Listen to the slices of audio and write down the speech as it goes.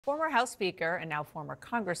Former House Speaker and now former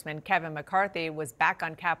Congressman Kevin McCarthy was back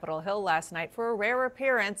on Capitol Hill last night for a rare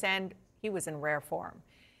appearance, and he was in rare form.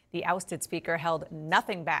 The ousted speaker held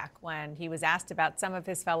nothing back when he was asked about some of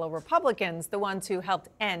his fellow Republicans, the ones who helped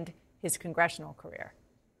end his congressional career.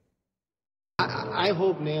 I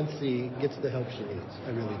hope Nancy gets the help she needs. I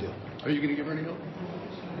really do. Are you going to give her any help?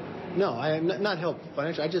 No, I am not help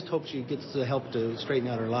financially. I just hope she gets the help to straighten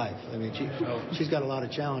out her life. I mean, she's got a lot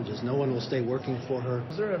of challenges. No one will stay working for her.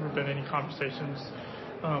 Has there ever been any conversations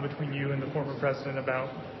between you and the former president about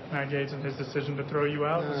Matt Gaetz and his decision to throw you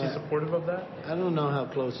out? Is he supportive of that? I don't know how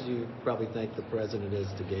close you probably think the president is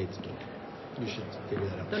to Gaetz, but you should figure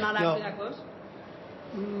that out. They're not actually that close?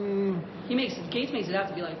 Gaetz makes it out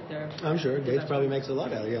to be like they're... I'm sure Gaetz probably makes a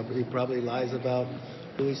lot out of it, but he probably lies about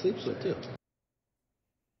who he sleeps with, too.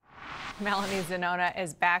 Melanie Zanona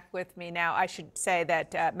is back with me now. I should say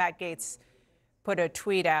that Matt Gaetz put a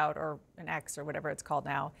tweet out, or an X or whatever it's called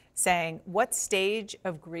now, saying, "What stage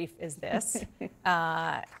of grief is this?"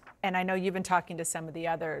 And I know you've been talking to some of the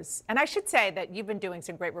others. And I should say that you've been doing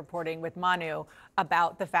some great reporting with Manu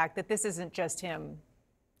about the fact that this isn't just him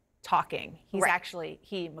talking. He's actually,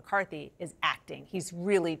 McCarthy, is acting. He's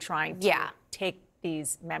really trying to take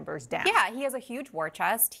these members down. Yeah, he has a huge war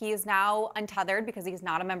chest. He is now untethered because he's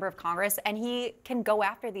not a member of Congress, and he can go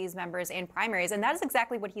after these members in primaries, and that is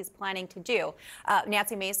exactly what he's planning to do.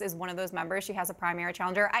 Nancy Mace is one of those members. She has a primary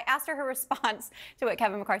challenger. I asked her response to what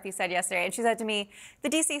Kevin McCarthy said yesterday, and she said to me, "The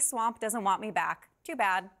D.C. swamp doesn't want me back. Too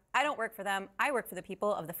bad. I don't work for them. I work for the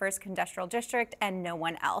people of the 1st Congressional District and no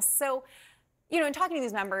one else." So, you know, in talking to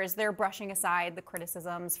these members, they're brushing aside the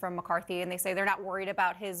criticisms from McCarthy, and they say they're not worried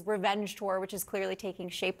about his revenge tour, which is clearly taking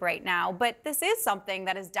shape right now. But this is something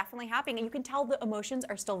that is definitely happening, and you can tell the emotions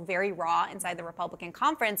are still very raw inside the Republican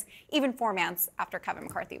conference, even 4 months after Kevin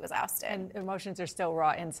McCarthy was ousted. And emotions are still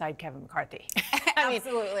raw inside Kevin McCarthy.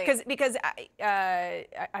 Absolutely. Because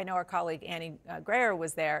I know our colleague Annie Grayer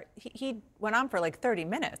was there. He went on for like 30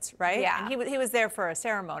 minutes, right? Yeah. And he was there for a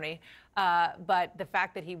ceremony. But the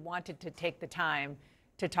fact that he wanted to take the time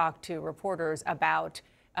to talk to reporters about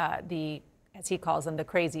as he calls them, the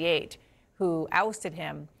Crazy Eight, who ousted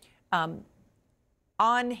him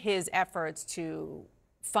on his efforts to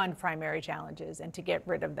fund primary challenges and to get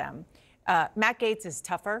rid of them. Matt Gaetz is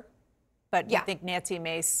tougher, but you think Nancy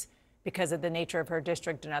Mace, because of the nature of her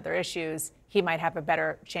district and other issues, he might have a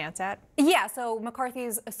better chance at? Yeah, so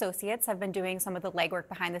McCarthy's associates have been doing some of the legwork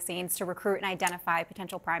behind the scenes to recruit and identify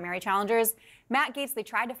potential primary challengers. Matt Gaetz, they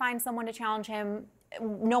tried to find someone to challenge him.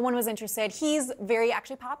 No one was interested. He's very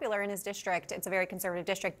actually popular in his district. It's a very conservative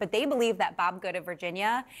district, but they believe that Bob Good of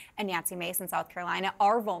Virginia and Nancy Mace in South Carolina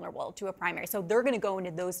are vulnerable to a primary. So they're going to go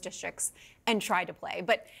into those districts and try to play.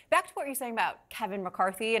 But back to what you're saying about Kevin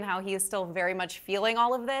McCarthy and how he is still very much feeling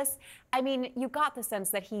all of this. I mean, you got the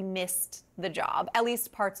sense that he missed the job, at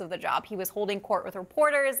least parts of the job. He was holding court with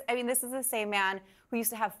reporters. I mean, this is the same man who used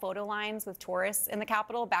to have photo lines with tourists in the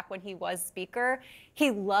Capitol back when he was speaker. He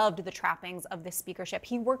loved the trappings of the speakership.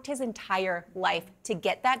 He worked his entire life to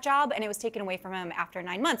get that job, and it was taken away from him after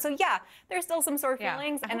 9 months. So yeah, there's still some sore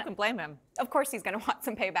feelings. And who can blame him? Of course he's going to want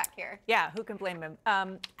some payback here. Yeah, who can blame him? I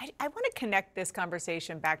want to connect this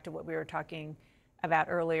conversation back to what we were talking about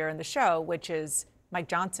earlier in the show, which is Mike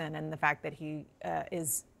Johnson and the fact that he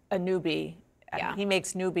is a newbie. Yeah. He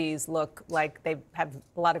makes newbies look like they have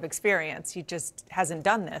a lot of experience. He just hasn't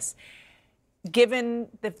done this. Given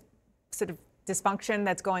the sort of dysfunction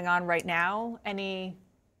that's going on right now, any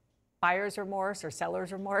buyer's remorse or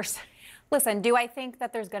seller's remorse? Listen, do I think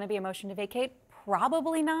that there's going to be a motion to vacate?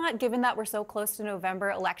 Probably not, given that we're so close to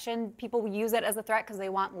November election. People use it as a threat because they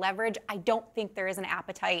want leverage. I don't think there is an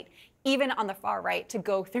appetite, even on the far right, to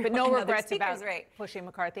go through no regrets about rate. Pushing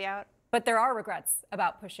McCarthy out? But there are regrets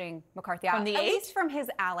about pushing McCarthy out. From the At eight? least from his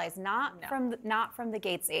allies, not from the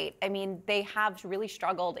Gaetz 8. I mean, they have really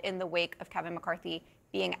struggled in the wake of Kevin McCarthy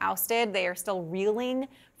being ousted. They are still reeling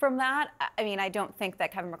from that. I mean, I don't think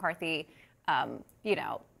that Kevin McCarthy,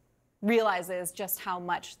 realizes just how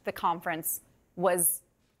much the conference was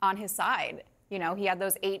on his side. You know, he had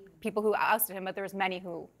those 8 people who ousted him, but there was many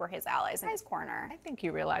who were his allies in his corner. I think he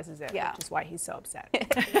realizes it, Yeah. which is why he's so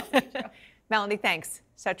upset. Melanie, thanks.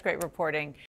 Such great reporting.